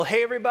Well,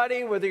 hey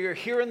everybody, whether you're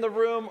here in the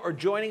room or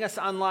joining us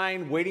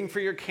online, waiting for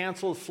your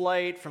canceled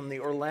flight from the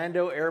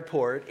Orlando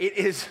airport, it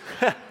is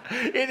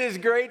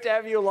great to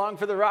have you along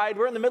for the ride.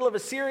 We're in the middle of a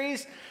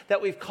series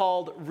that we've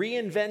called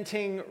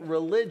Reinventing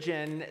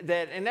Religion,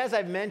 and as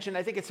I've mentioned,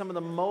 I think it's some of the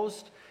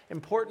most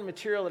important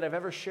material that I've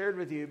ever shared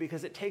with you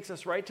because it takes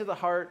us right to the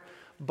heart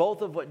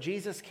both of what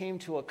Jesus came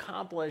to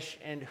accomplish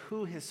and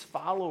who his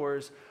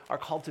followers are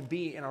called to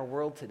be in our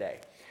world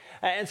today.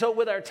 And so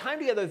with our time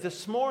together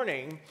this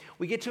morning,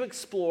 we get to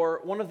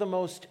explore one of the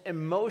most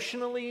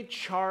emotionally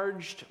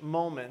charged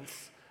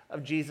moments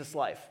of Jesus'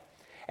 life.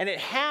 And it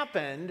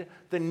happened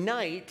the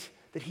night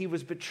that he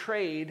was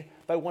betrayed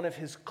by one of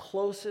his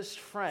closest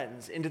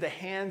friends into the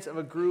hands of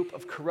a group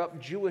of corrupt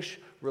Jewish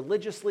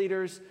religious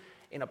leaders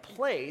in a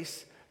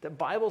place that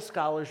Bible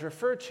scholars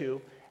refer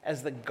to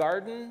as the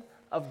Garden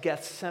of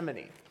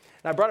Gethsemane.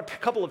 Now, I brought a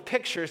couple of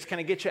pictures to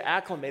kind of get you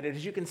acclimated.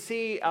 As you can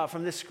see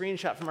from this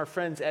screenshot from our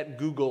friends at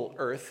Google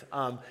Earth,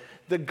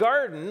 the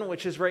garden,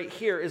 which is right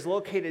here, is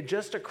located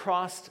just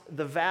across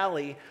the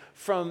valley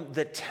from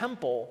the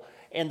temple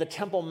and the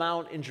Temple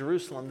Mount in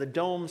Jerusalem. The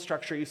dome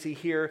structure you see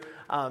here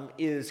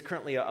is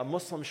currently a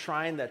Muslim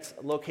shrine that's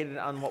located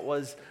on what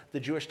was the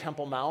Jewish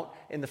Temple Mount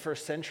in the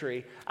first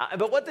century.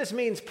 But what this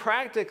means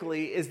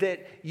practically is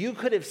that you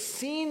could have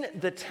seen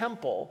the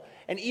temple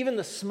and even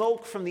the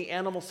smoke from the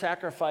animal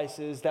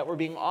sacrifices that were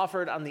being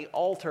offered on the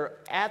altar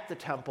at the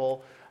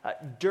temple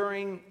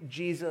during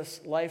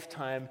Jesus'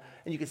 lifetime.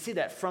 And you can see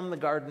that from the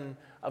Garden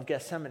of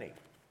Gethsemane.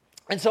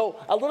 And so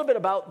a little bit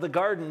about the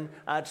garden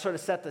to sort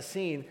of set the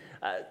scene.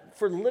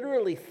 For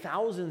literally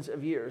thousands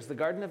of years, the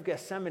Garden of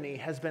Gethsemane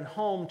has been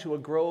home to a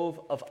grove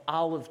of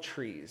olive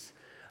trees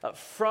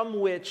from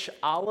which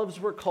olives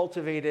were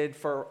cultivated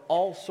for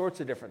all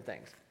sorts of different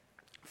things.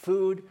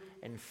 Food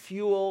and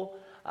fuel,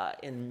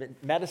 in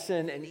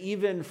medicine, and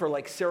even for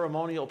like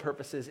ceremonial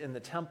purposes in the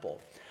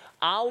temple.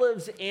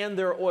 Olives and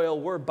their oil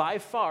were by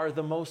far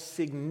the most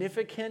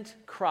significant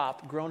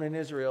crop grown in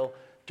Israel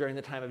during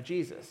the time of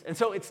Jesus. And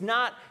so it's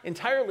not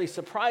entirely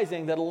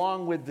surprising that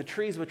along with the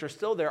trees which are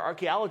still there,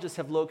 archaeologists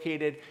have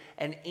located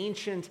an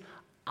ancient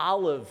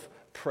olive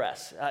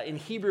press. In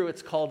Hebrew,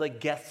 it's called a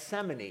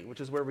Gethsemane,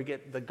 which is where we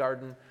get the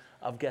Garden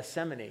of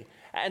Gethsemane.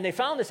 And they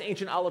found this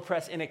ancient olive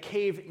press in a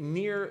cave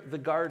near the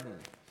garden.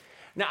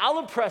 Now,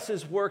 olive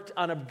presses worked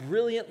on a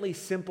brilliantly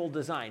simple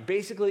design.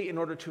 Basically, in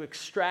order to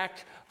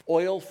extract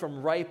oil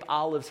from ripe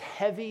olives,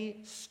 heavy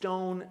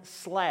stone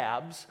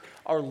slabs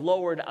are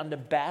lowered onto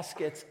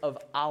baskets of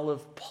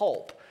olive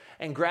pulp.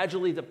 And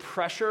gradually, the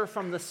pressure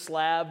from the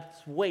slab's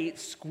weight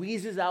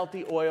squeezes out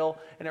the oil,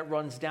 and it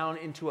runs down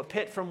into a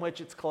pit from which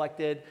it's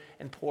collected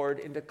and poured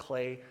into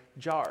clay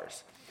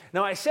jars.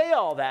 Now, I say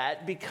all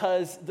that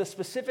because the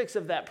specifics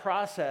of that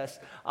process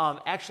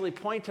actually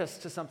point us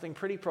to something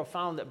pretty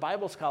profound that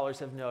Bible scholars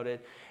have noted,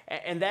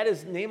 and that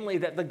is namely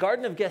that the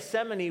Garden of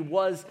Gethsemane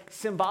was,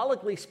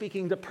 symbolically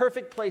speaking, the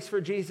perfect place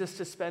for Jesus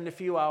to spend a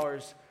few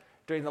hours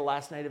during the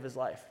last night of his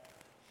life.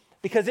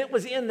 Because it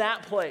was in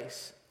that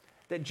place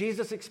that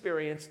Jesus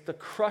experienced the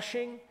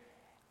crushing,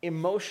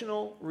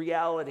 emotional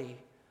reality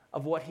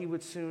of what he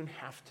would soon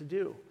have to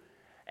do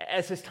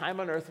as his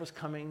time on earth was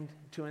coming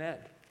to an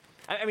end.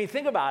 I mean,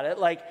 think about it.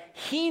 Like,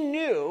 he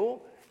knew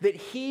that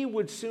he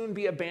would soon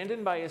be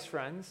abandoned by his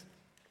friends,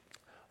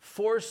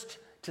 forced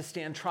to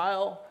stand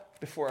trial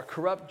before a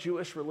corrupt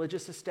Jewish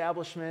religious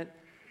establishment,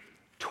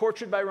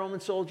 tortured by Roman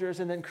soldiers,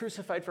 and then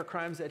crucified for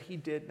crimes that he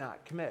did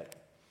not commit.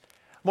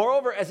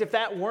 Moreover, as if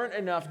that weren't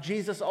enough,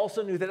 Jesus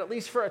also knew that at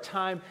least for a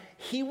time,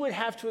 he would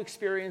have to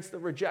experience the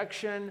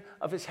rejection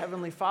of his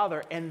heavenly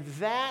Father. And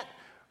that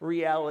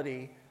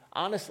reality,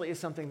 honestly, is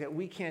something that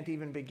we can't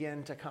even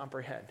begin to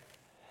comprehend.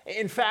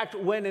 In fact,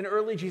 when an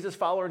early Jesus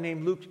follower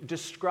named Luke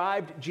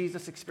described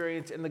Jesus'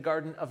 experience in the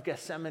Garden of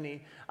Gethsemane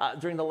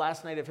during the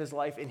last night of his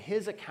life, in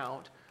his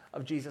account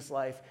of Jesus'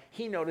 life,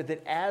 he noted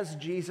that as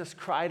Jesus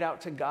cried out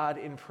to God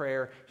in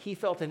prayer, he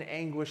felt an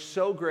anguish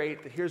so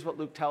great that here's what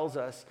Luke tells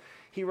us.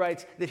 He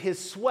writes that his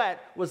sweat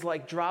was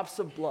like drops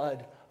of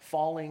blood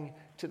falling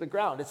to the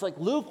ground. It's like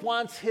Luke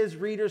wants his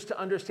readers to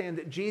understand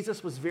that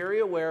Jesus was very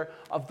aware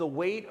of the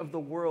weight of the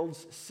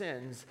world's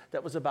sins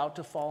that was about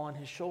to fall on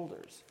his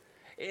shoulders.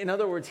 In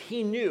other words,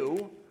 he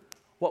knew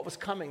what was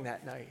coming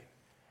that night.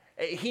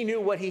 He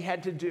knew what he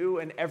had to do,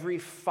 and every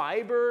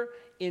fiber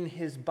in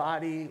his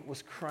body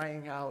was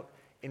crying out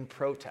in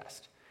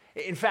protest.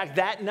 In fact,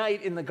 that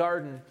night in the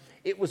garden,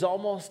 it was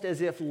almost as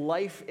if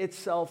life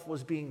itself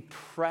was being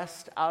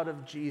pressed out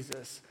of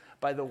Jesus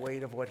by the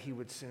weight of what he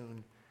would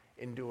soon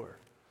endure.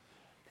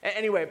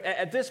 Anyway,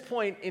 at this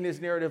point in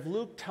his narrative,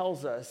 Luke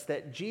tells us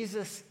that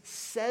Jesus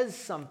says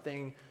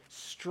something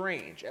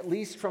strange, at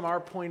least from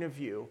our point of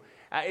view.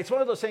 It's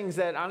one of those things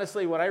that,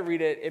 honestly, when I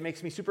read it, it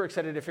makes me super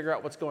excited to figure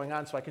out what's going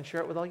on so I can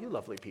share it with all you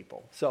lovely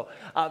people.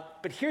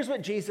 But here's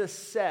what Jesus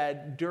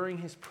said during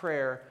his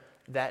prayer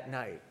that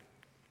night.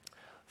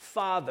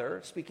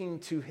 Father, speaking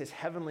to his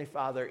heavenly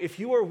Father, if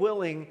you are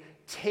willing,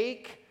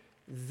 take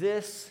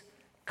this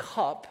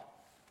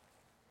cup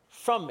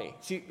from me.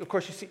 See, of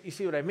course, you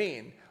see what I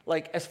mean.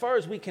 Like, as far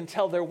as we can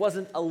tell, there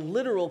wasn't a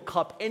literal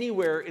cup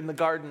anywhere in the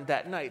garden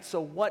that night. So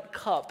what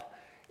cup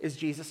is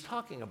Jesus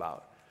talking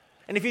about?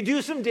 And if you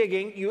do some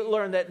digging, you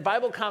learn that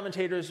Bible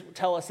commentators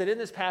tell us that in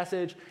this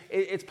passage,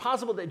 it's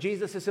possible that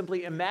Jesus is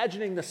simply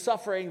imagining the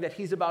suffering that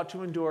he's about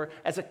to endure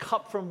as a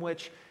cup from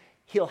which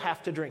he'll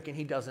have to drink, and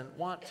he doesn't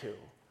want to.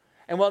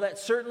 And while that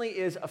certainly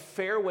is a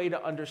fair way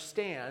to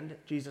understand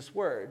Jesus'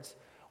 words,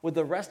 with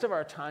the rest of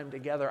our time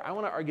together, I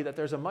want to argue that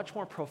there's a much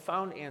more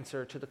profound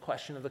answer to the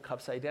question of the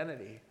cup's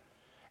identity.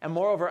 And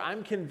moreover,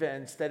 I'm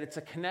convinced that it's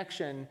a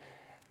connection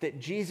that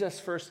Jesus'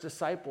 first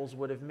disciples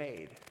would have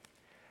made.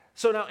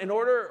 So now, in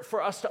order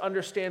for us to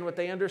understand what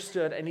they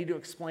understood, I need to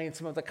explain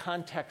some of the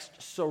context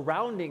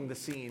surrounding the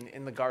scene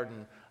in the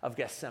Garden of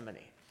Gethsemane.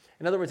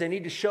 In other words, I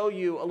need to show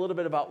you a little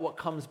bit about what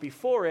comes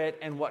before it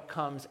and what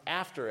comes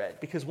after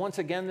it. Because once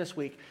again this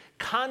week,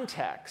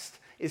 context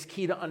is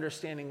key to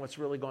understanding what's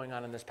really going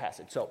on in this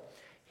passage. So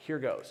here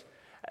goes.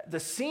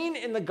 The scene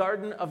in the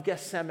Garden of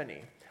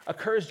Gethsemane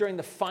occurs during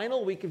the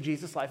final week of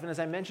Jesus' life. And as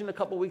I mentioned a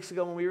couple weeks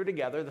ago when we were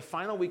together, the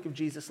final week of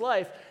Jesus'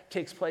 life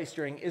takes place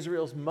during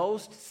Israel's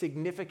most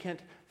significant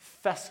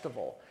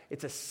festival.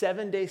 It's a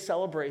 7-day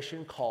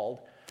celebration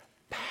called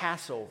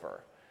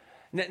Passover.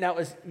 Now,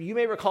 as you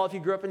may recall if you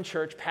grew up in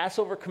church,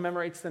 Passover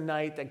commemorates the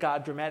night that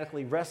God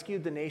dramatically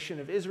rescued the nation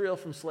of Israel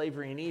from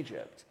slavery in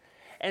Egypt.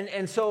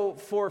 And so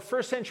for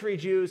first century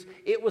Jews,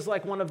 it was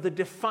like one of the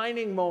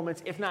defining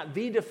moments, if not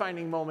the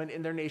defining moment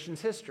in their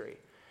nation's history.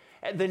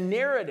 The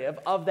narrative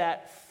of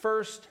that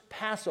first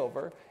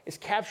Passover is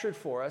captured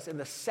for us in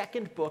the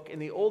second book in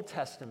the Old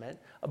Testament,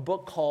 a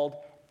book called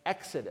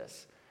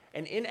Exodus.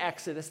 And in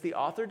Exodus, the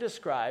author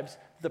describes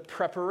the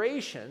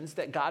preparations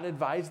that God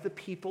advised the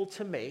people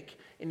to make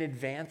in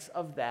advance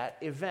of that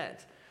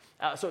event.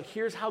 So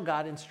here's how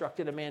God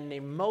instructed a man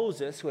named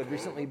Moses, who had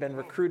recently been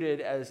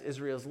recruited as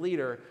Israel's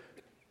leader,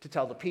 to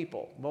tell the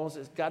people.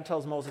 God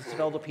tells Moses to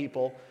tell the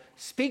people,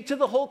 "Speak to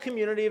the whole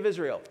community of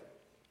Israel.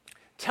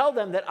 Tell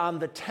them that on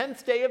the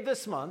 10th day of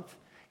this month,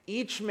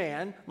 each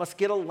man must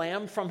get a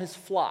lamb from his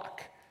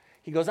flock."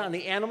 He goes on,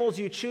 "The animals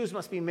you choose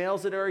must be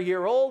males that are a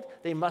year old.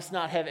 They must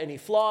not have any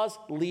flaws.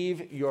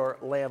 Leave your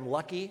lamb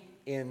Lucky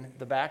in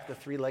the back, the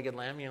three-legged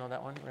lamb, you know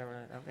that one?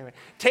 Anyway,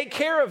 take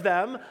care of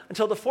them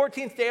until the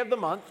 14th day of the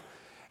month,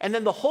 and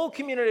then the whole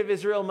community of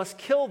Israel must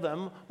kill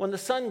them when the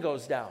sun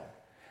goes down."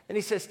 And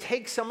he says,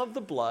 "Take some of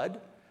the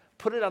blood,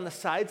 put it on the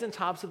sides and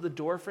tops of the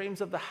door frames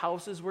of the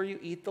houses where you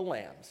eat the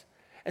lambs."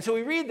 And so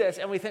we read this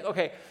and we think,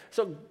 okay,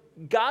 so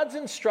God's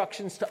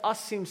instructions to us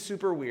seem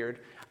super weird.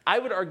 I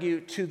would argue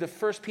to the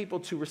first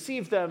people to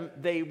receive them,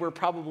 they were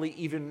probably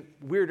even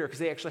weirder because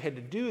they actually had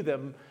to do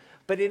them.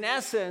 But in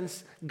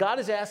essence, God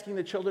is asking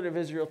the children of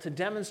Israel to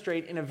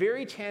demonstrate in a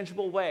very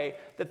tangible way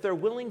that they're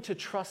willing to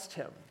trust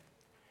him.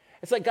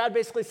 It's like God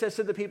basically says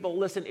to the people,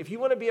 listen, if you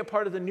want to be a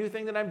part of the new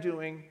thing that I'm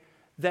doing,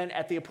 then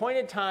at the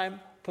appointed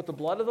time, put the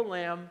blood of the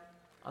lamb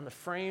on the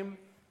frame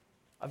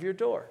of your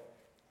door.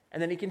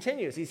 And then he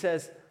continues. He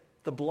says,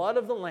 the blood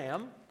of the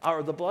lamb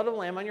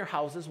on your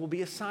houses will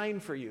be a sign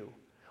for you.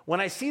 When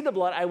I see the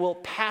blood, I will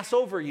pass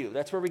over you.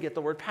 That's where we get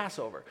the word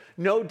Passover.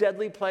 No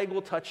deadly plague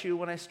will touch you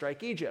when I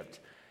strike Egypt.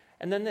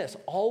 And then this,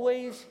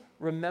 always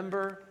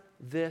remember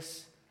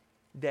this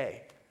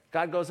day.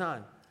 God goes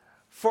on.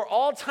 For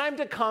all time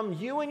to come,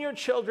 you and your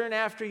children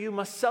after you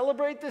must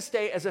celebrate this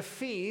day as a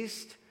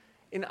feast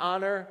in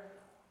honor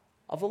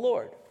of the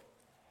Lord.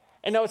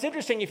 And now it's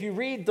interesting, if you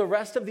read the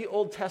rest of the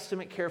Old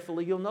Testament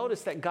carefully, you'll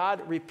notice that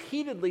God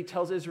repeatedly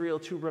tells Israel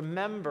to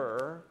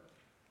remember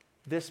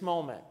this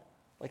moment.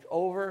 Like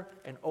over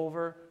and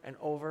over and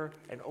over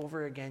and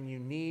over again, you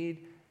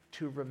need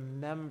to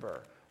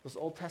remember. Those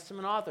Old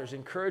Testament authors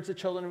encourage the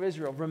children of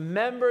Israel,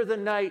 remember the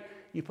night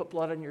you put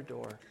blood on your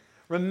door.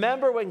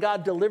 Remember when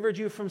God delivered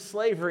you from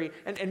slavery.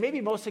 And maybe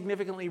most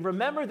significantly,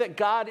 remember that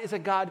God is a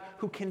God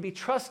who can be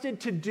trusted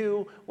to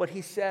do what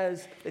he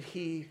says that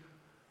he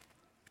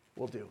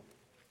will do.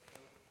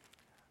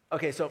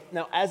 Okay, so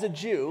now as a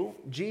Jew,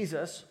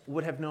 Jesus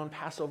would have known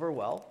Passover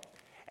well,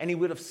 and he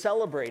would have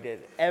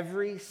celebrated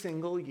every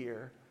single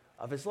year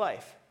of his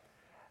life.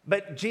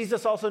 But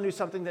Jesus also knew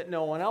something that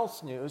no one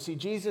else knew. See,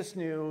 Jesus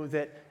knew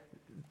that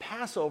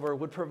Passover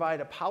would provide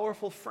a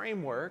powerful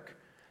framework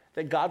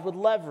that God would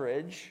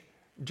leverage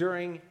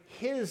during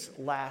his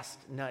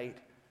last night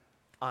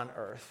on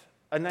earth,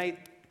 a night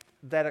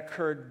that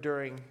occurred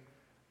during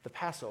the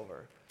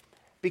Passover.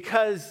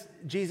 Because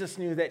Jesus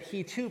knew that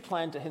he too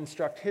planned to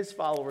instruct his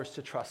followers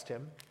to trust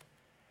him,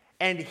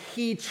 and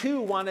he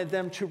too wanted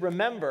them to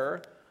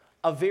remember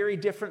a very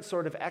different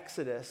sort of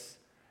exodus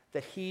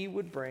that he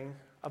would bring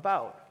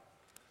about.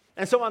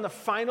 And so on the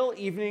final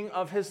evening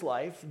of his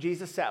life,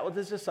 Jesus sat with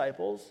his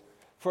disciples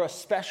for a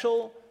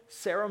special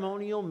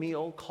ceremonial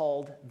meal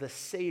called the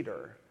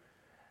Seder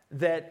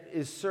that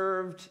is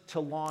served to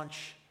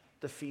launch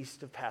the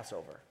Feast of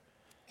Passover.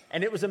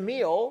 And it was a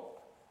meal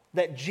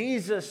that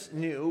Jesus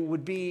knew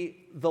would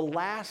be the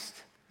last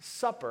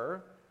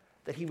supper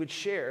that he would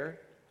share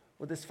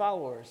with his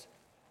followers.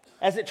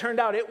 As it turned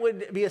out, it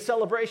would be a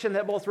celebration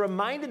that both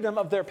reminded them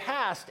of their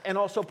past and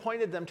also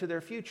pointed them to their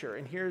future.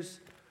 And here's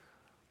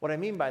what I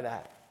mean by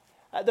that.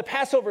 The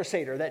Passover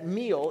Seder, that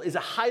meal, is a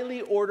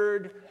highly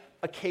ordered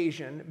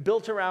occasion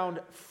built around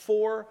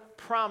 4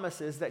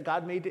 promises that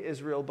God made to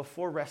Israel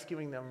before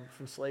rescuing them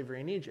from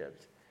slavery in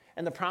Egypt.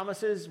 And the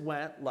promises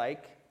went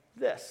like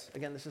this.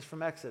 Again, this is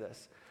from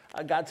Exodus.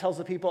 God tells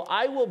the people,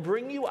 I will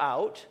bring you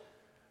out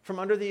from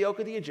under the yoke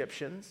of the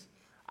Egyptians.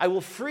 I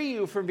will free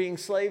you from being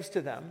slaves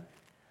to them.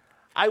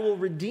 I will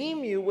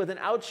redeem you with an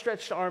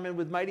outstretched arm and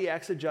with mighty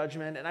acts of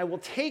judgment, and I will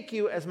take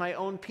you as my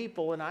own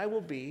people, and I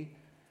will be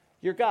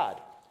your God.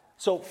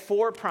 So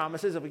 4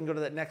 promises, if we can go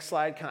to that next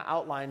slide, kind of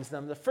outlines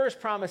them. The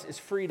first promise is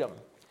freedom.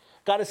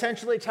 God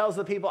essentially tells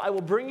the people, I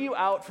will bring you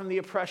out from the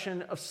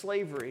oppression of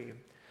slavery.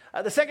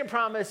 The second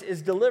promise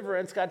is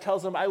deliverance. God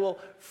tells them, I will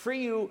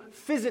free you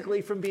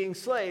physically from being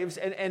slaves.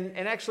 And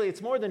actually,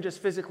 it's more than just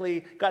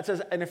physically. God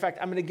says, and in fact,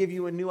 I'm going to give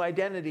you a new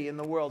identity in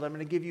the world. I'm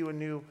going to give you a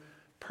new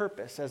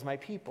purpose as my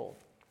people.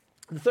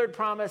 The third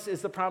promise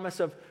is the promise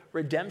of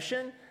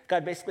redemption.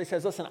 God basically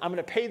says, listen, I'm going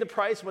to pay the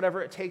price,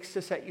 whatever it takes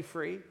to set you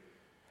free.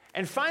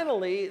 And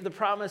finally, the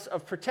promise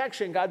of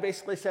protection. God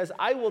basically says,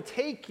 I will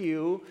take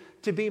you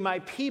to be my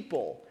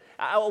people.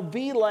 I will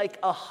be like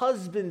a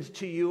husband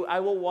to you. I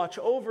will watch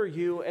over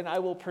you, and I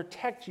will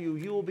protect you.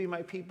 You will be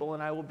my people,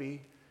 and I will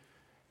be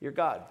your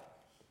God.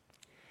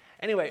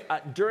 Anyway,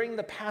 during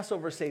the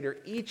Passover Seder,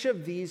 each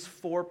of these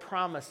 4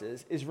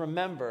 promises is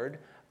remembered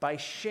by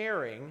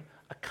sharing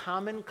a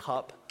common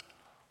cup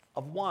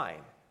of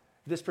wine.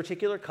 This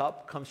particular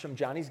cup comes from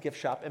Johnny's gift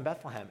shop in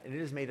Bethlehem, and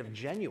it is made of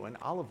genuine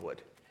olive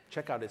wood.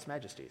 Check out Its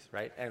Majesties,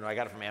 right? And I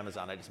got it from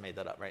Amazon. I just made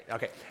that up, right?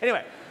 Okay.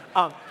 Anyway,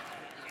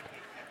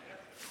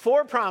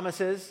 4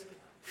 promises,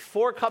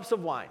 4 cups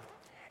of wine.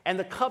 And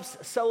the cups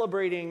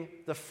celebrating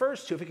the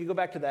first 2, if we could go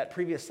back to that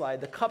previous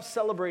slide, the cups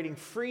celebrating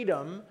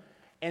freedom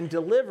and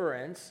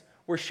deliverance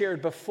were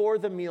shared before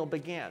the meal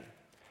began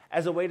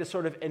as a way to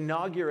sort of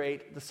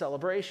inaugurate the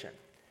celebration.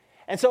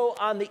 And so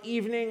on the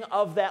evening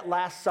of that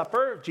Last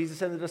Supper,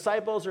 Jesus and the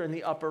disciples are in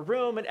the upper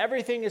room, and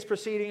everything is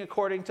proceeding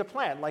according to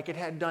plan, like it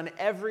had done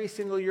every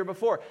single year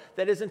before.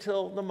 That is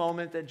until the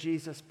moment that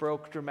Jesus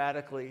broke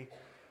dramatically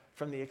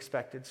from the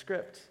expected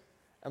script.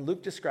 And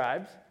Luke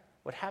describes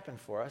what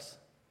happened for us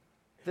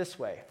this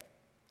way.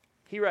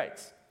 He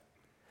writes,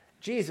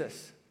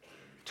 Jesus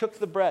took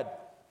the bread,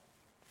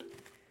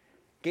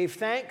 gave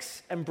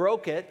thanks and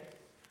broke it,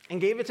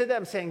 and gave it to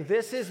them, saying,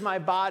 this is my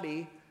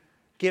body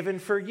given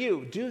for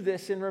you. Do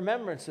this in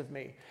remembrance of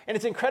me. And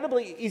it's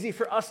incredibly easy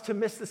for us to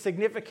miss the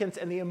significance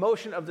and the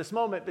emotion of this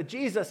moment, but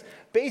Jesus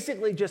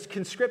basically just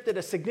conscripted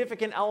a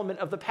significant element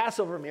of the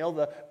Passover meal,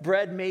 the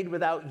bread made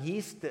without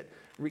yeast that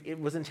it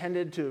was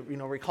intended to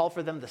recall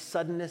for them the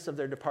suddenness of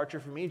their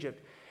departure from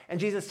Egypt. And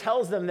Jesus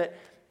tells them that,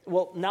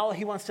 well, now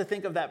he wants to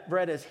think of that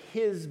bread as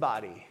his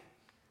body.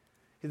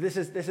 This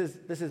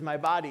is my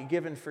body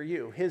given for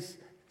you, his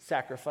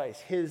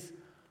sacrifice, his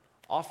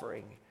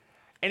offering.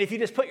 And if you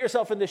just put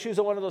yourself in the shoes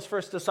of one of those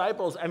first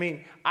disciples,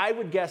 I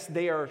would guess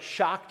they are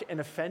shocked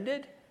and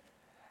offended.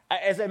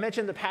 As I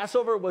mentioned, the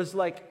Passover was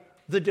like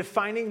the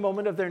defining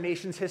moment of their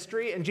nation's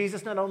history, and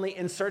Jesus not only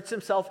inserts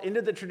himself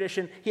into the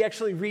tradition, he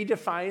actually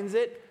redefines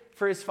it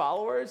for his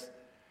followers.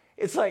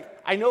 It's like,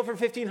 I know for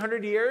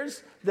 1,500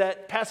 years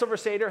that Passover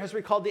Seder has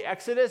recalled the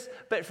Exodus,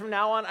 but from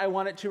now on, I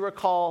want it to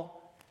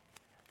recall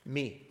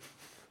me.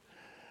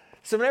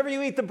 So whenever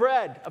you eat the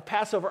bread of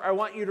Passover, I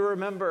want you to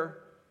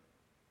remember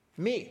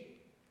me.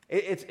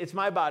 It's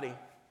my body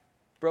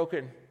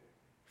broken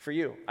for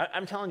you.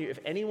 I'm telling you, if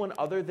anyone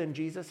other than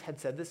Jesus had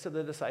said this to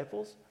the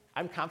disciples,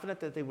 I'm confident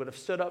that they would have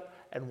stood up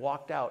and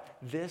walked out.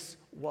 This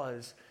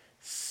was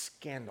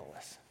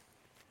scandalous.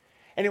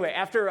 Anyway,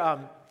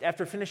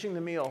 after finishing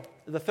the meal,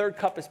 the third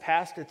cup is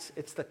passed.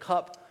 It's the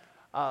cup,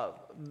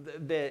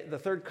 the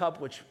third cup,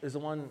 which is the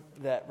one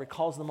that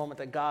recalls the moment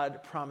that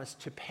God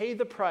promised to pay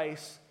the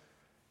price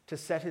to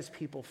set his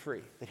people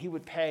free, that he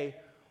would pay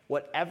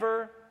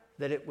whatever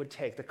that it would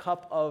take, the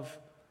cup of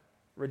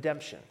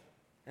redemption.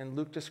 And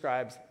Luke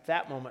describes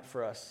that moment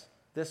for us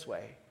this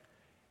way.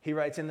 He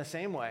writes, in the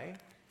same way,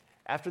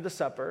 after the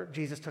supper,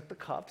 Jesus took the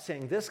cup,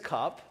 saying, this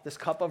cup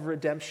of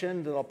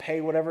redemption that'll pay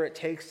whatever it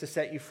takes to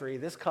set you free,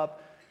 this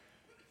cup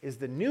is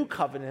the new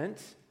covenant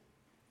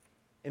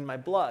in my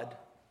blood,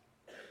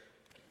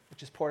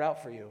 which is poured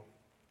out for you.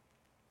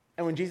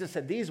 And when Jesus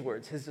said these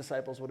words, his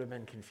disciples would have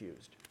been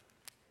confused.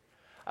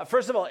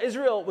 First of all,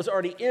 Israel was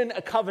already in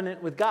a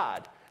covenant with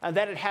God. And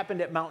that had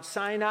happened at Mount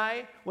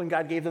Sinai when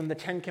God gave them the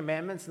 10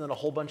 Commandments and then a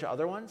whole bunch of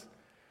other ones.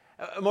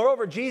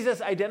 Moreover,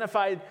 Jesus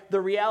identified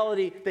the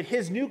reality that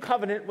his new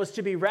covenant was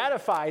to be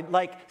ratified,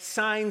 like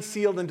signed,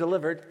 sealed, and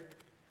delivered.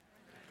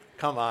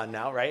 Come on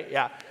now, right?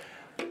 Yeah.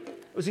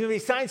 It was going to be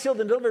signed, sealed,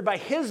 and delivered by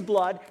his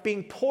blood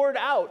being poured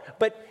out.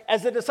 But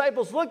as the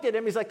disciples looked at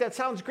him, he's like, that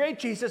sounds great,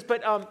 Jesus,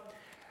 but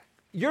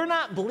you're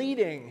not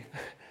bleeding.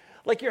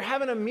 Like you're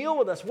having a meal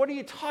with us. What are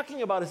you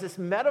talking about? Is this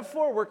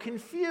metaphor? We're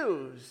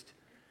confused.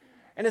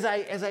 And as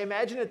I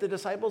imagine it, the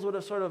disciples would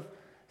have sort of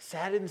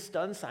sat in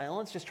stunned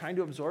silence, just trying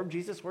to absorb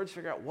Jesus' words,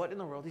 figure out what in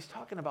the world he's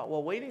talking about,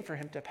 while waiting for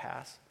him to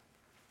pass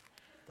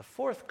the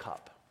fourth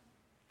cup.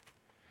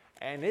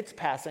 And its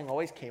passing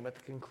always came at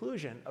the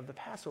conclusion of the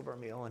Passover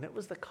meal, and it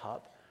was the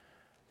cup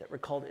that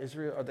recalled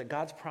Israel, or that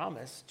God's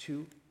promise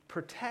to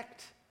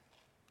protect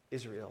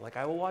Israel. Like,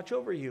 I will watch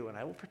over you and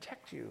I will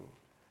protect you.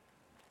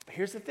 But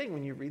here's the thing,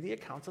 when you read the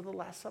accounts of the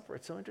Last Supper,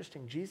 it's so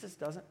interesting. Jesus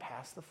doesn't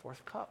pass the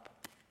fourth cup.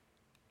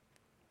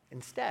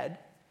 Instead,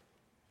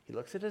 he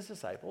looks at his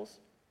disciples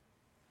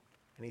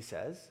and he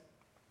says,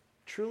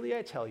 "Truly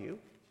I tell you,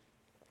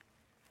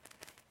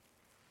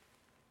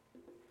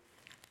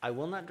 I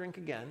will not drink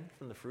again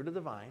from the fruit of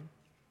the vine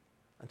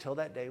until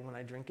that day when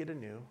I drink it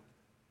anew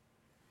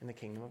in the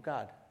kingdom of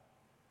God."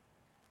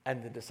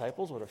 And the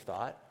disciples would have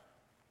thought,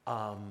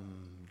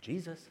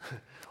 Jesus,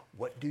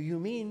 what do you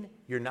mean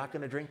you're not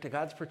going to drink to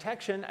God's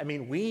protection? I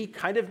mean, we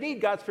kind of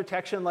need God's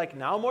protection like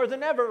now more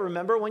than ever.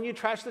 Remember when you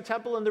trash the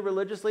temple and the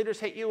religious leaders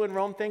hate you and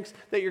Rome thinks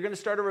that you're going to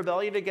start a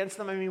rebellion against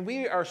them? I mean,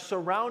 we are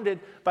surrounded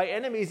by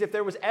enemies. If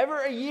there was ever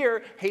a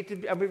year,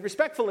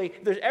 respectfully,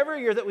 if there's ever a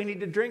year that we need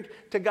to drink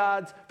to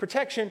God's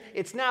protection,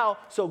 it's now.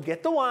 So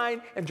get the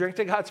wine and drink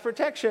to God's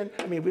protection.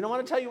 I mean, we don't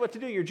want to tell you what to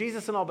do. You're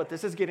Jesus and all, but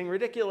this is getting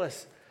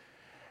ridiculous.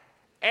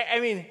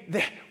 I mean,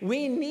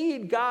 we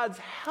need God's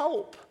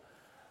help.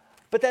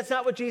 But that's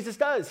not what Jesus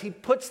does. He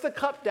puts the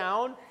cup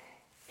down.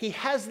 He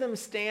has them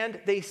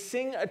stand. They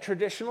sing a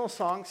traditional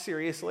song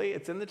seriously.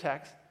 It's in the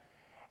text.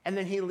 And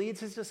then he leads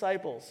his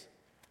disciples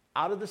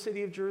out of the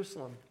city of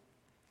Jerusalem.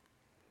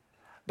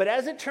 But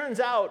as it turns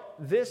out,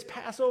 this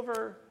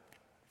Passover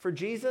for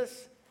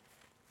Jesus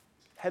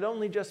had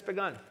only just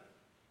begun.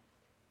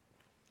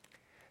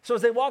 So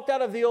as they walked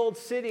out of the old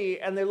city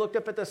and they looked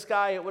up at the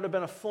sky, it would have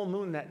been a full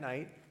moon that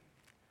night.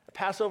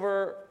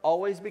 Passover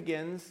always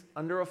begins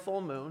under a full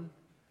moon.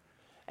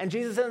 And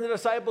Jesus and the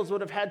disciples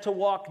would have had to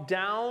walk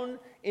down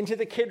into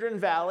the Kidron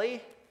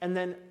Valley and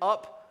then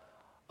up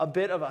a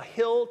bit of a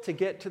hill to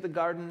get to the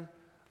Garden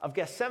of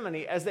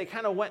Gethsemane. As they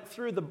kind of went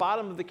through the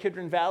bottom of the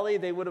Kidron Valley,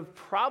 they would have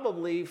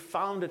probably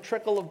found a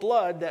trickle of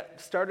blood that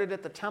started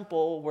at the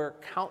temple where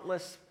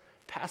countless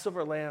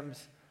Passover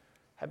lambs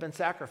had been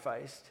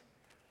sacrificed.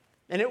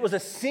 And it was a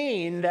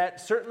scene that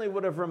certainly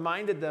would have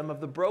reminded them of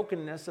the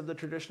brokenness of the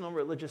traditional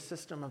religious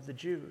system of the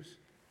Jews.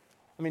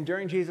 I mean,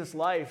 during Jesus'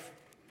 life,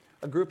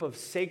 a group of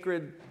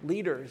sacred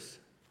leaders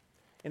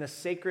in a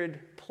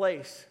sacred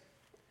place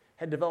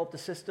had developed a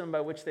system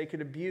by which they could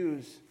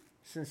abuse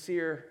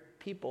sincere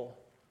people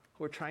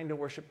who were trying to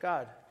worship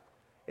God.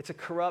 It's a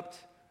corrupt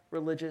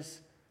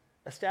religious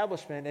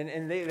establishment.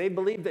 And they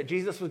believed that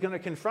Jesus was going to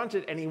confront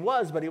it, and he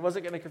was, but he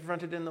wasn't going to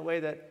confront it in the way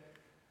that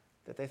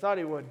they thought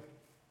he would.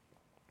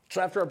 So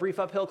after a brief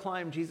uphill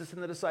climb, Jesus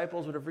and the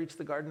disciples would have reached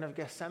the Garden of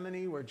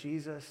Gethsemane, where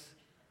Jesus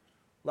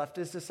left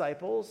his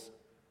disciples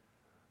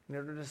in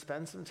order to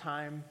spend some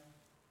time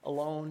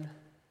alone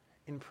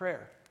in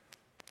prayer.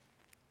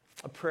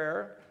 A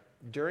prayer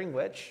during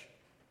which,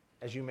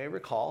 as you may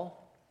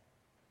recall,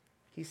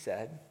 he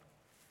said,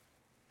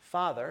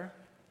 "Father,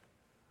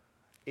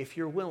 if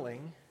you're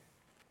willing,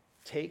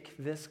 take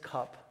this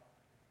cup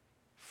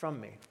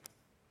from me."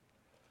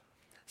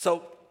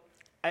 So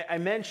I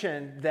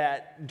mentioned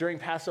that during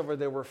Passover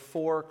there were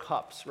 4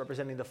 cups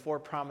representing the 4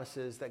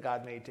 promises that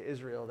God made to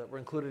Israel that were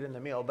included in the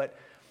meal. But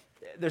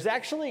there's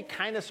actually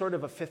kind of sort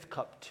of a 5th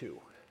cup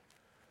too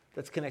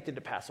that's connected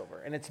to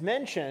Passover. And it's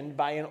mentioned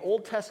by an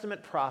Old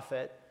Testament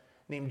prophet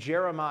named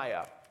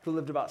Jeremiah, who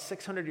lived about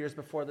 600 years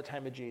before the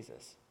time of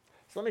Jesus.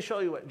 So let me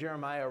show you what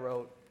Jeremiah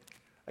wrote,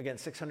 again,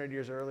 600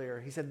 years earlier.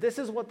 He said, "This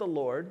is what the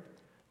Lord,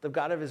 the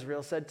God of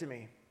Israel, said to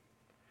me.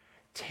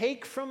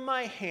 Take from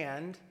my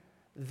hand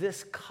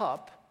this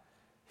cup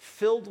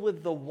filled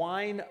with the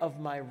wine of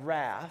my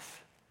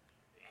wrath,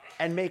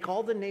 and make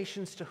all the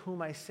nations to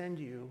whom I send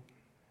you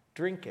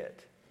drink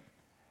it."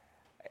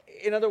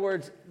 In other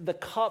words, the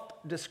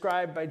cup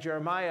described by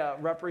Jeremiah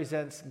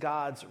represents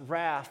God's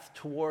wrath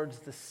towards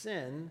the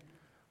sin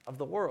of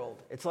the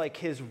world. It's like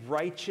his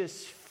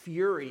righteous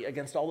fury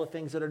against all the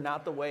things that are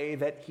not the way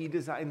that he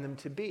designed them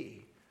to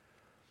be.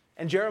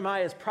 And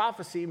Jeremiah's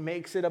prophecy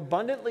makes it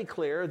abundantly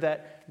clear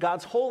that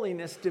God's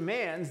holiness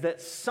demands that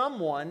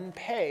someone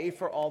pay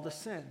for all the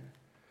sin.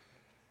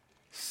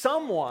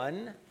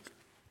 Someone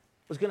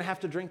was going to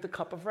have to drink the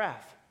cup of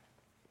wrath.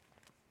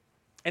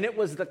 And it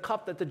was the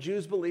cup that the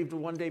Jews believed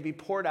would one day be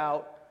poured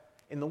out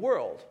in the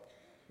world,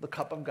 the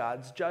cup of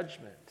God's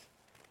judgment.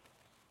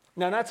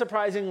 Now, not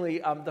surprisingly,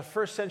 the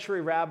first century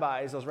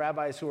rabbis, those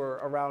rabbis who were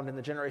around in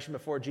the generation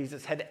before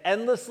Jesus, had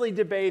endlessly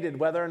debated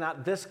whether or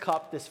not this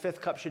cup, this 5th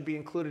cup, should be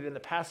included in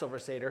the Passover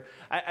Seder.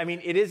 I mean,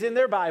 it is in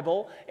their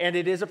Bible, and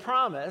it is a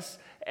promise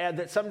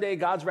that someday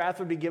God's wrath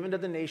would be given to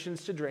the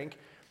nations to drink.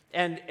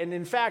 And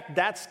in fact,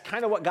 that's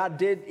kind of what God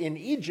did in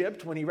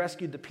Egypt when he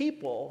rescued the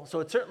people,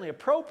 so it's certainly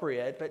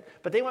appropriate,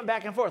 but they went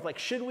back and forth, like,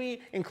 should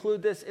we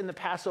include this in the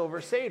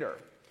Passover Seder?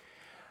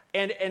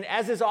 And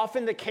as is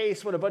often the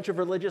case when a bunch of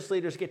religious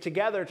leaders get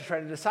together to try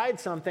to decide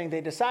something, they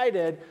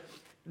decided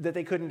that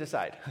they couldn't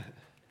decide.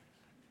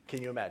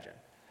 Can you imagine?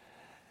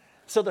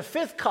 So the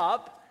 5th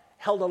cup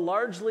held a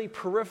largely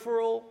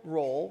peripheral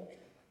role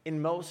in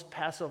most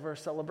Passover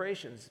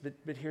celebrations.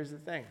 But here's the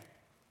thing.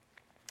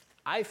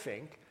 I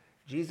think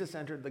Jesus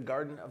entered the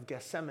Garden of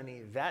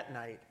Gethsemane that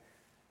night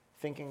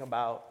thinking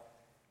about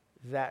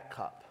that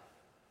cup.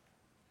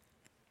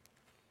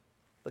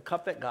 The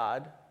cup that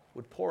God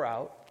would pour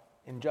out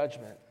in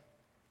judgment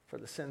for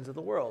the sins of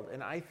the world.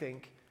 And I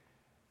think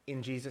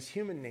in Jesus'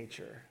 human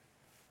nature,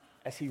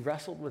 as he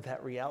wrestled with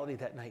that reality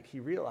that night, he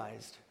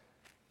realized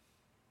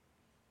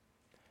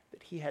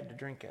that he had to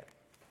drink it.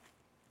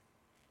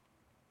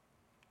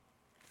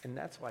 And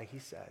that's why he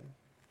said,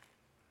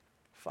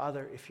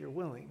 Father, if you're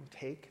willing,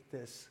 take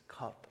this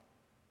cup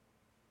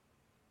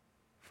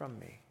from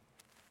me.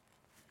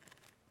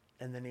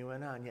 And then he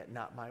went on, yet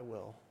not my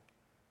will,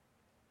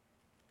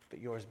 but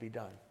yours be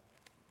done.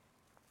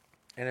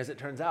 And as it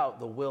turns out,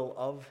 the will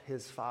of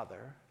his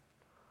Father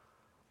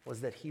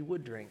was that he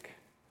would drink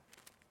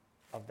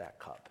of that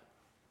cup.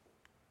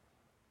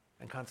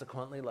 And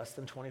consequently, less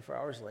than 24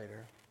 hours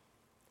later,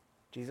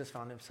 Jesus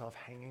found himself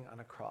hanging on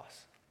a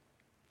cross.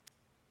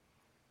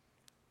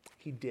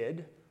 He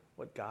did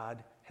what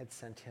God had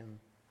sent him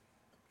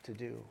to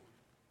do,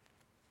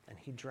 and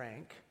he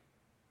drank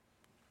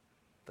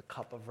the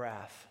cup of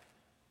wrath.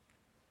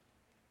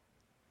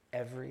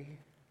 Every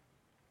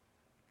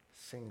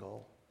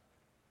single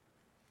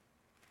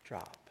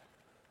drop.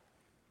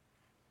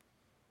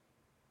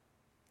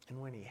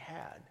 And when he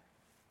had,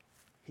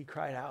 he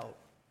cried out.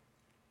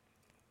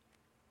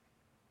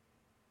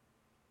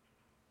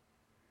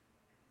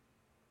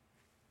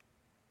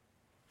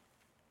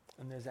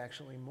 And there's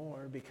actually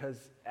more,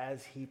 because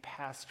as he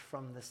passed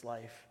from this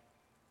life,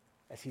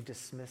 as he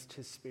dismissed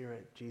his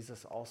spirit,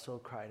 Jesus also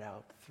cried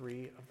out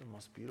three of the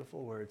most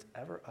beautiful words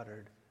ever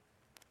uttered.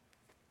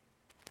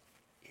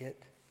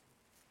 It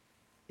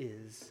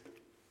is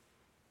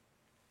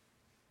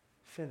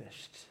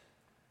finished.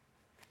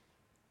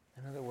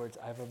 In other words,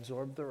 I've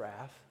absorbed the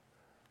wrath.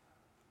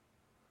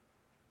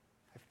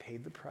 I've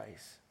paid the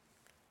price.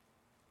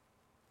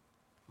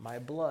 My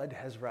blood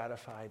has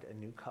ratified a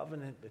new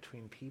covenant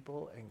between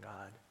people and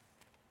God.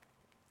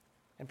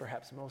 And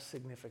perhaps most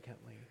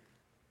significantly,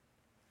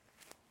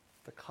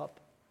 the cup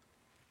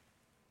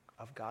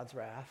of God's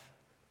wrath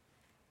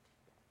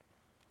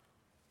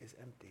is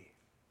empty.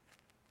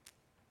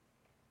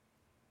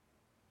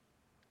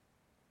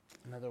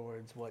 In other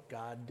words, what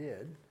God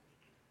did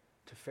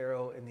to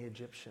Pharaoh and the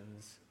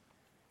Egyptians,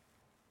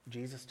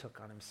 Jesus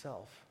took on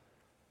himself.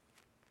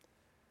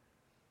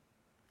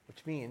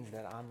 Which means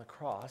that on the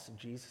cross,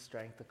 Jesus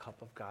drank the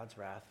cup of God's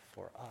wrath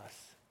for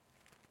us.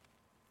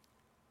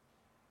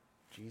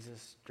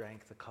 Jesus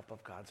drank the cup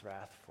of God's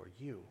wrath for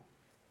you.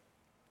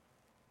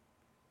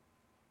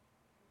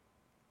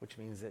 Which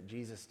means that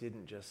Jesus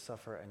didn't just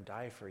suffer and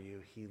die for you,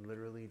 he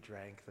literally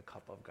drank the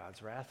cup of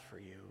God's wrath for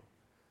you.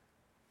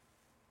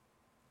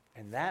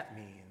 And that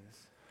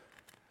means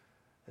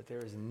that there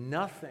is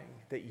nothing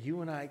that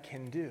you and I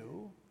can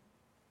do,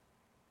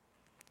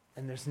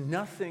 and there's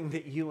nothing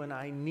that you and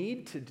I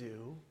need to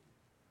do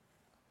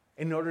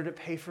in order to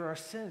pay for our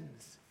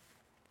sins.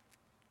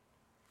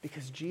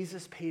 Because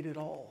Jesus paid it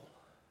all.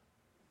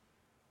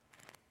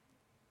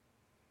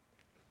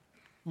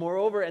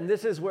 Moreover, and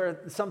this is where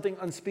something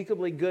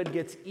unspeakably good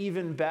gets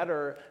even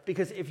better,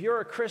 because if you're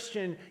a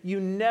Christian, you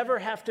never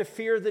have to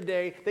fear the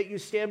day that you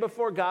stand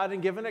before God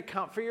and give an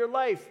account for your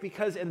life.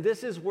 Because, and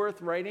this is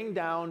worth writing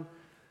down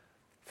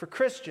for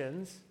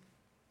Christians,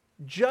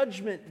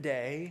 Judgment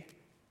Day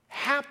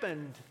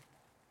happened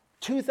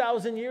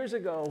 2,000 years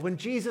ago when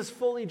Jesus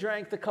fully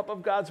drank the cup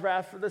of God's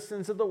wrath for the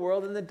sins of the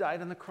world and then died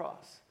on the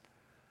cross.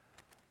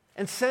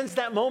 And since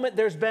that moment,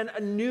 there's been a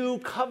new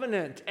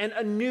covenant and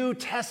a new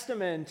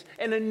testament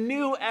and a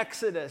new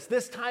Exodus.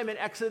 This time an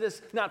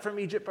Exodus not from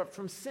Egypt, but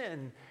from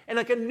sin. And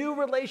like a new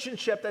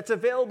relationship that's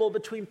available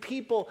between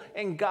people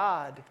and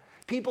God.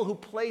 People who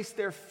place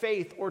their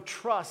faith or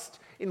trust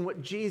in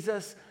what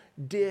Jesus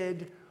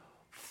did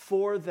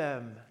for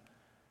them.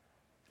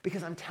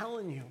 Because I'm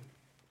telling you,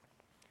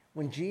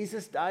 when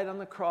Jesus died on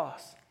the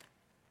cross,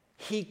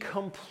 he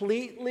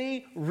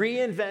completely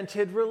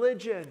reinvented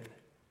religion.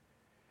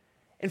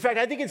 In fact,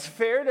 I think it's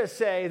fair to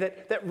say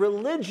that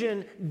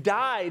religion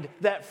died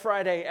that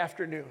Friday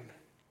afternoon.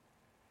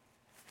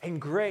 And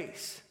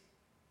grace,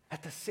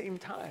 at the same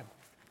time,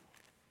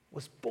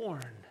 was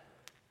born.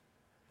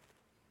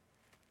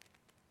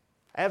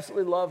 I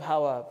absolutely love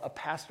how a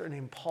pastor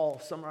named Paul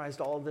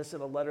summarized all of this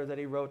in a letter that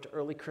he wrote to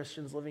early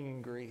Christians living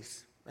in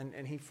Greece.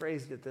 And he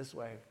phrased it this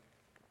way.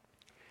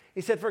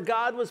 He said, "For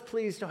God was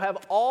pleased to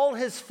have all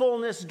his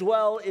fullness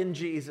dwell in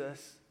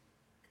Jesus,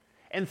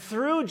 and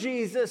through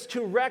Jesus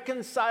to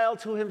reconcile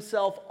to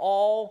himself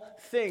all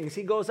things."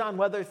 He goes on,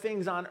 whether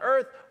things on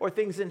earth or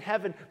things in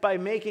heaven, by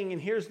making, and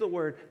here's the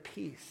word,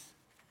 peace.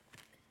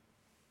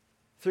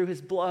 Through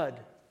his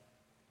blood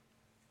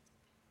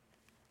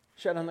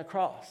shed on the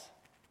cross.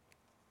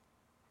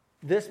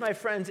 This, my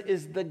friends,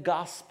 is the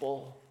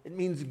gospel. It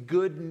means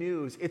good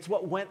news. It's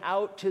what went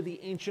out to the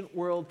ancient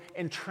world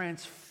and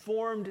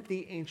transformed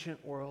the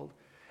ancient world.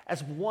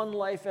 As one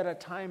life at a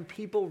time,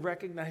 people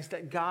recognized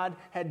that God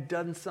had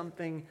done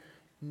something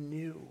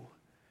new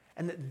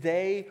and that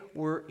they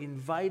were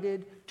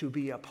invited to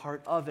be a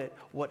part of it,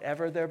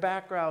 whatever their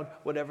background,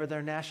 whatever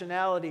their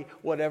nationality,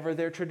 whatever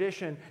their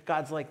tradition.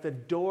 God's like, the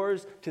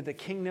doors to the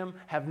kingdom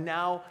have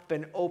now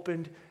been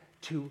opened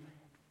to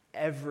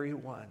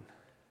everyone.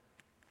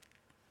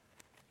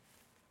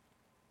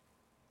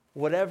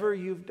 Whatever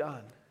you've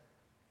done,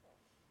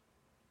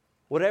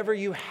 whatever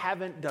you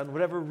haven't done,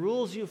 whatever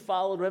rules you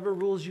followed, whatever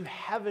rules you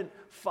haven't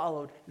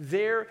followed,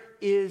 there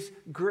is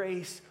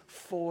grace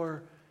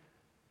for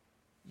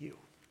you.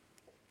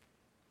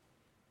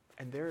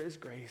 And there is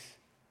grace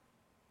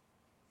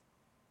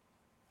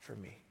for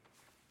me.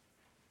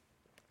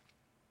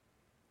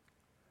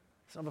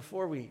 So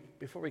before we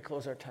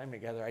close our time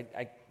together,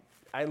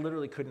 I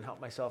literally couldn't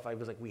help myself. I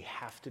was like, we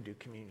have to do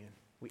communion.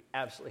 We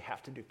absolutely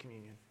have to do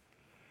communion.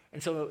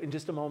 And so in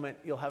just a moment,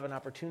 you'll have an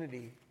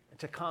opportunity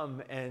to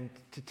come and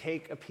to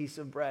take a piece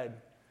of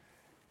bread.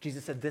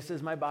 Jesus said, this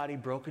is my body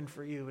broken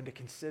for you, and to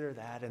consider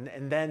that.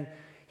 And then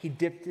he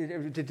dip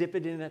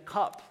it in a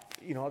cup,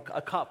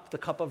 a cup, the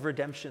cup of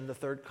redemption, the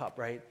third cup,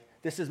 right?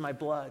 This is my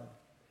blood,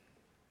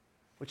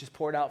 which is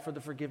poured out for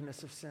the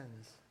forgiveness of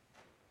sins.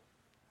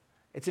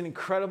 It's an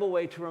incredible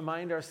way to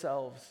remind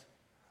ourselves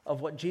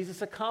of what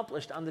Jesus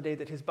accomplished on the day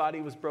that his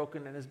body was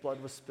broken and his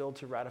blood was spilled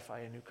to ratify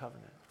a new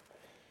covenant.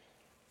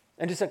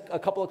 And just a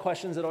couple of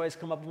questions that always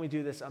come up when we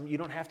do this. You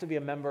don't have to be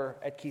a member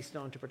at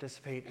Keystone to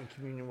participate in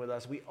communion with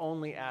us. We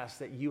only ask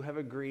that you have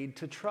agreed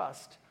to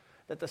trust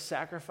that the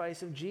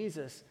sacrifice of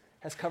Jesus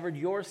has covered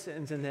your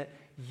sins and that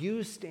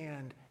you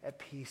stand at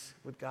peace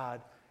with God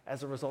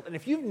as a result. And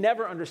if you've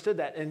never understood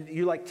that and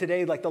you like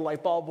today, like the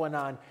light bulb went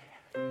on,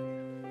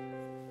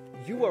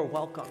 you are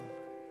welcome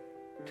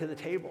to the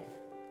table.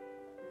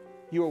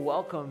 You are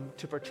welcome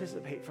to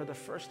participate for the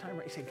first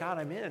time. You say, God,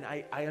 I'm in.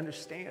 I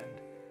understand.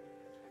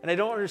 And I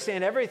don't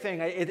understand everything.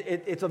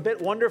 It's a bit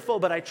wonderful,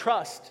 but I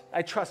trust.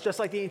 I trust, just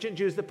like the ancient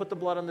Jews that put the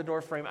blood on the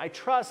doorframe. I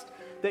trust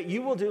that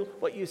you will do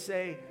what you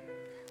say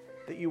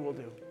that you will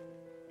do.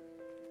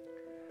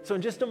 So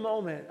in just a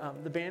moment,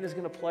 the band is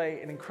going to play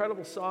an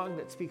incredible song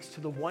that speaks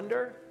to the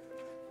wonder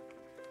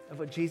of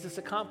what Jesus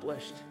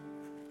accomplished.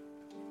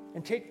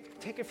 And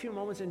take a few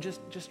moments and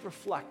just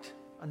reflect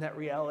on that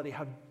reality,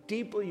 how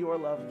deeply you are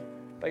loved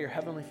by your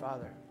Heavenly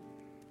Father.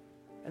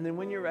 And then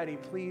when you're ready,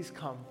 please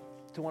come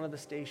to one of the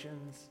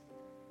stations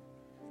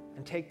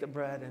and take the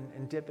bread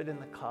and dip it in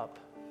the cup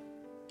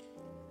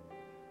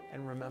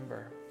and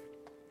remember.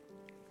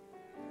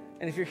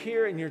 And if you're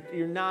here and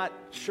you're not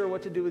sure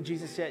what to do with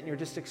Jesus yet and you're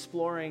just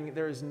exploring,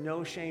 there is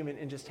no shame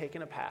in just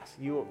taking a pass.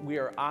 We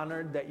are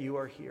honored that you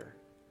are here.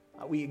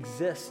 We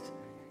exist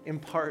in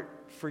part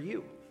for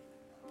you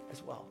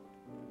as well.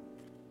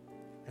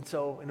 And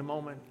so in a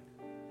moment,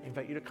 I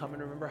invite you to come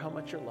and remember how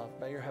much you're loved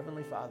by your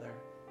Heavenly Father.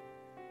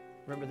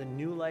 Remember the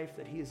new life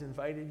that he has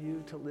invited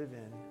you to live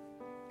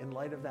in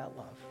light of that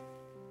love.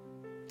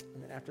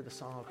 And then after the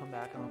song, I'll come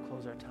back and I'll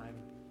close our time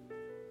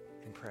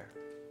in prayer.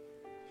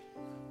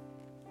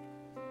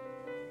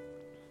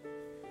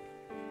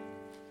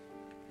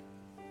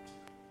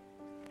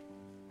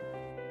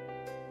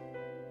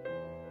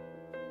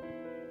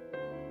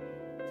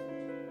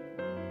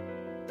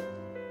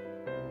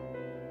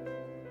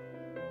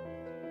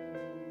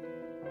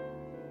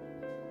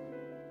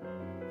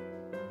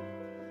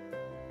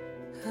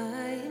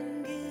 I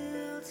am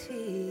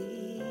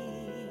guilty,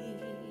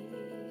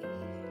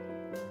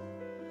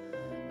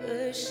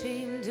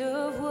 ashamed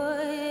of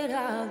what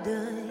I've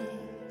done,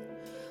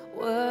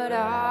 what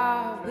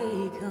I've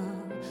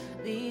become.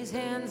 These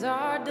hands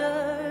are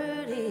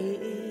dirty.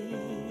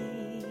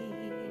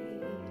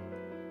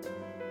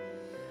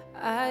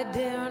 I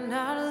dare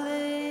not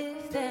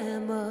lift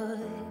them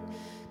up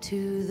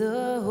to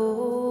the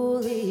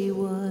Holy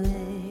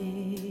One.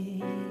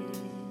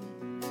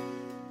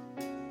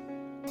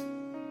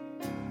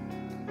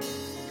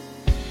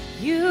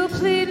 You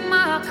plead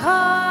my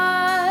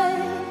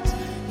cause,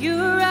 you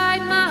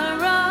right my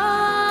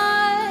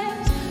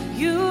wrongs,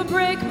 you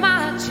break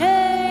my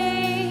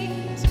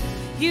chains,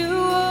 you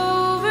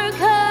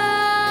overcome,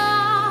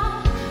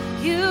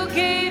 you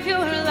gave your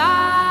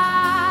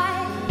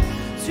life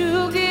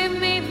to give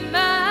me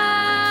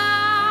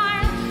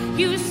mine,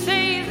 you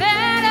say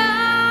that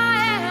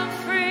I am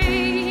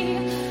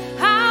free,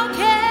 how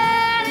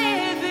can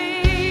it be?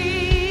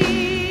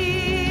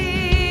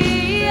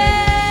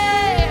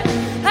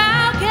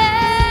 How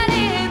can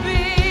it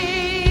be?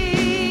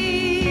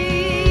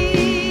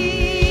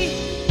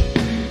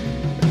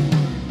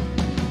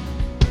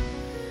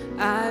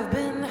 I've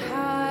been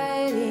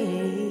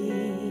hiding,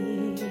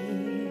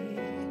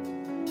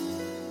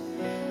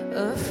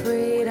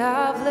 afraid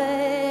I've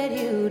let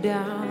you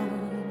down.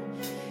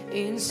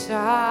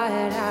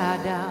 Inside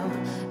I doubt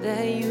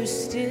that you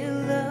still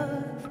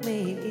love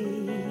me,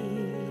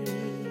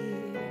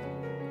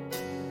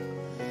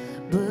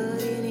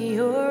 but in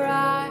your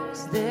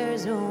eyes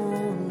there's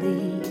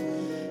only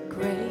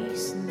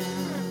grace now.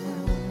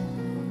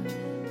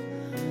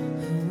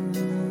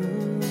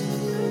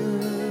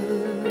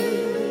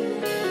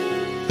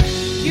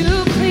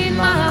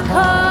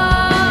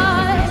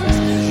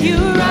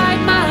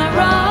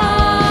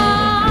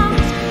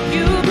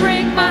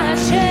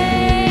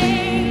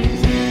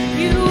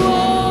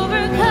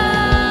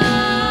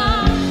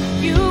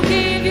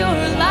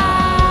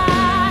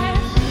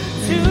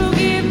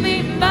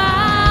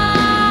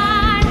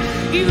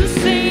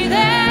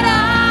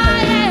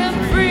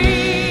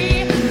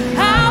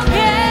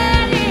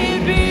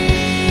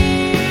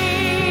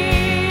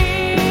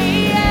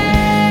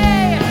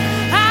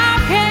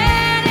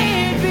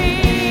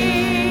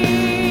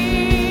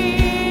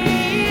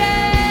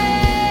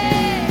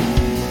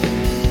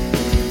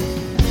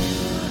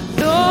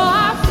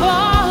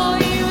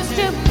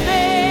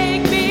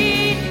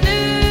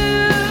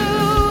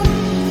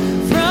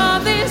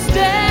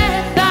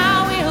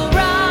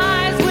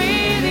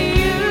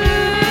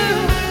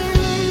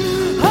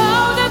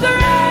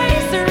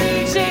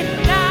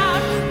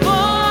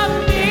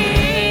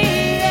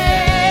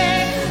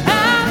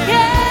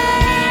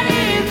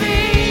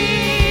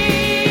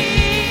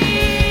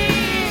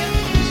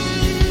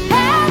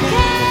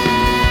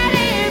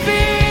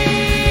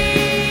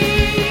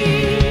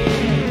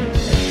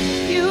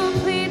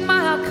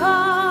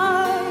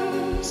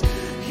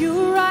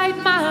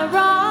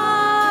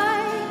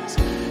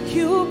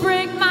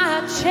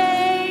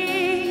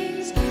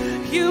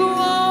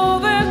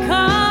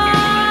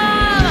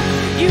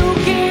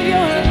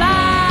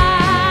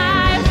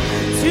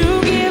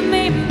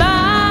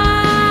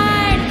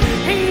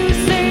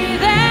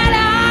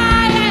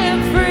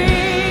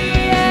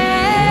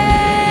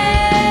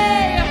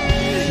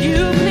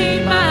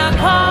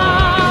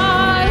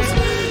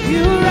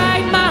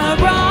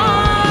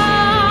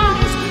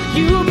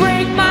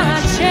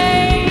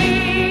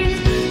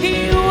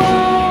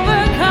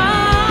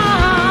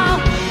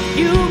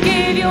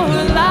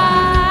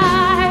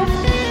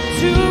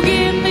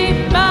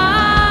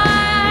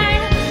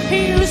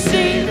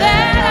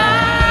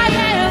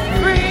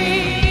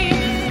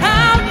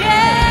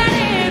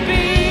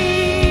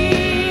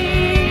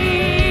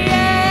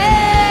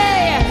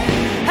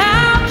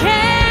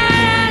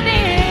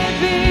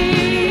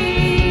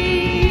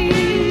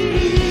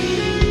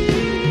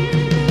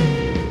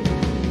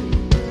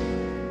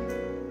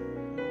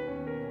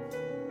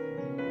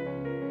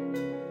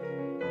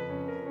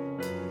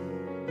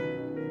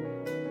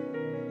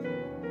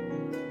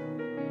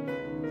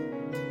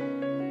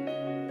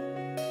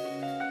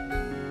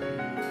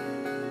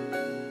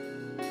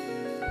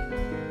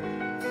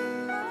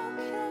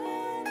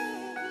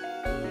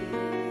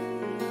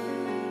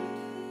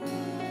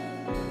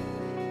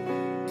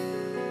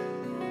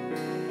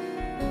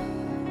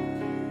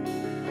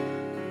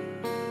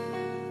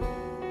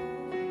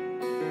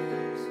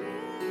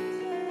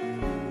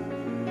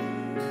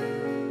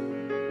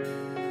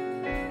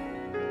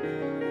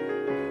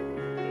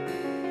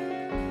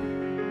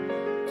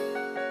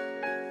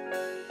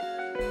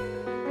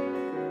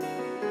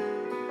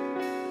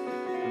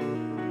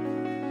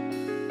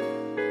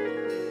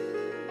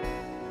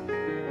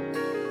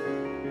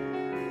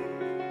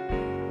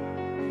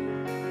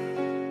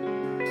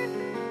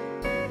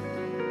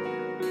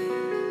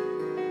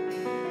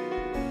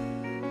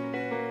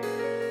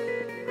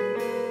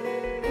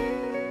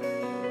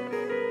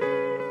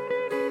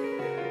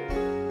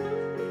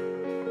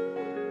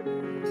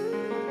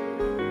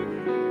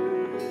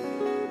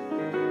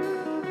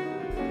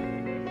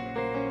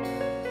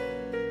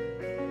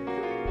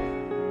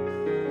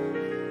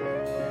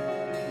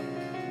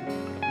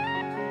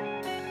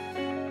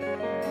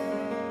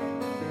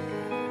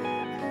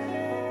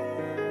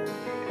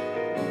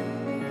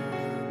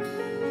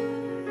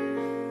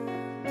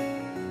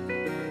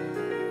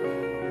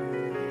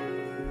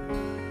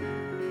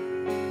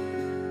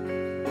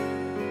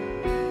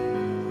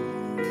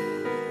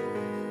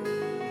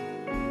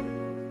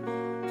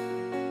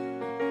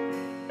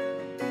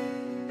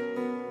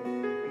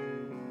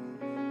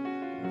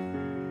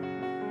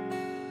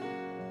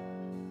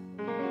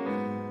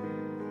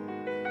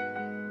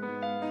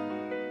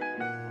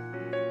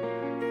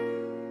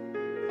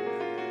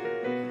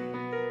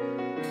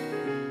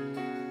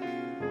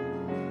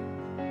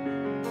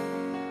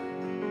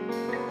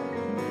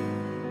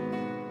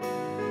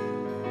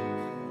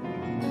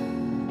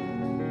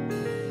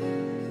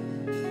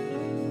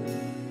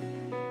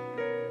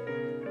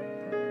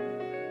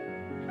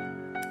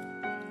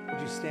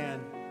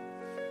 stand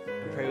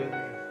and pray with me?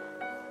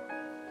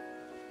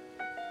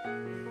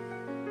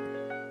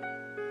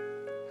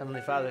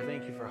 Heavenly Father,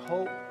 thank you for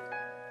hope.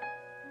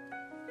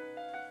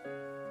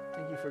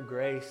 Thank you for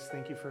grace.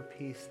 Thank you for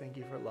peace. Thank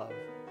you for love.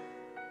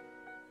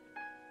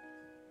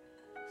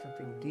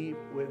 Something deep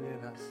within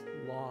us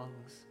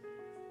longs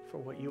for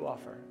what you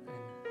offer.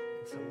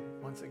 And so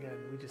once again,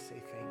 we just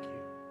say thank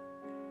you.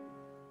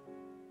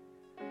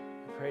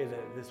 I pray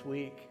that this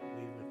week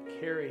we would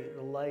carry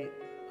the light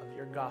of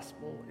your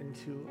gospel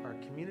into our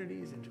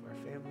communities, into our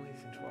families,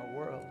 into our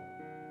world.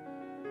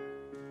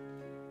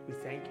 We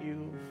thank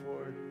you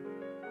for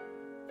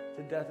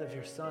the death of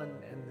your Son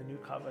and the new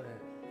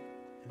covenant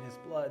in his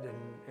blood,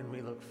 and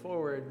we look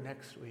forward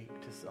next week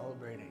to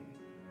celebrating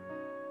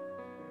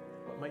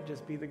what might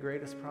just be the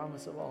greatest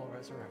promise of all,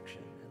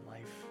 resurrection and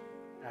life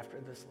after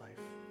this life.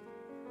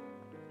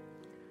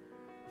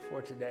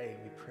 For today,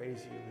 we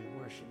praise you,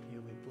 we worship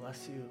you, we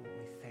bless you,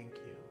 we thank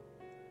you.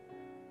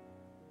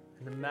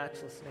 In the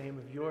matchless name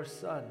of your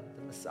Son,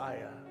 the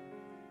Messiah,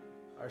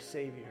 our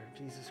Savior,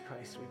 Jesus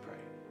Christ, we pray.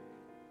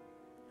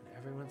 And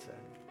Everyone said,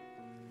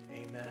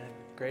 amen.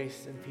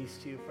 Grace and peace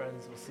to you,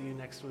 friends. We'll see you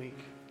next week.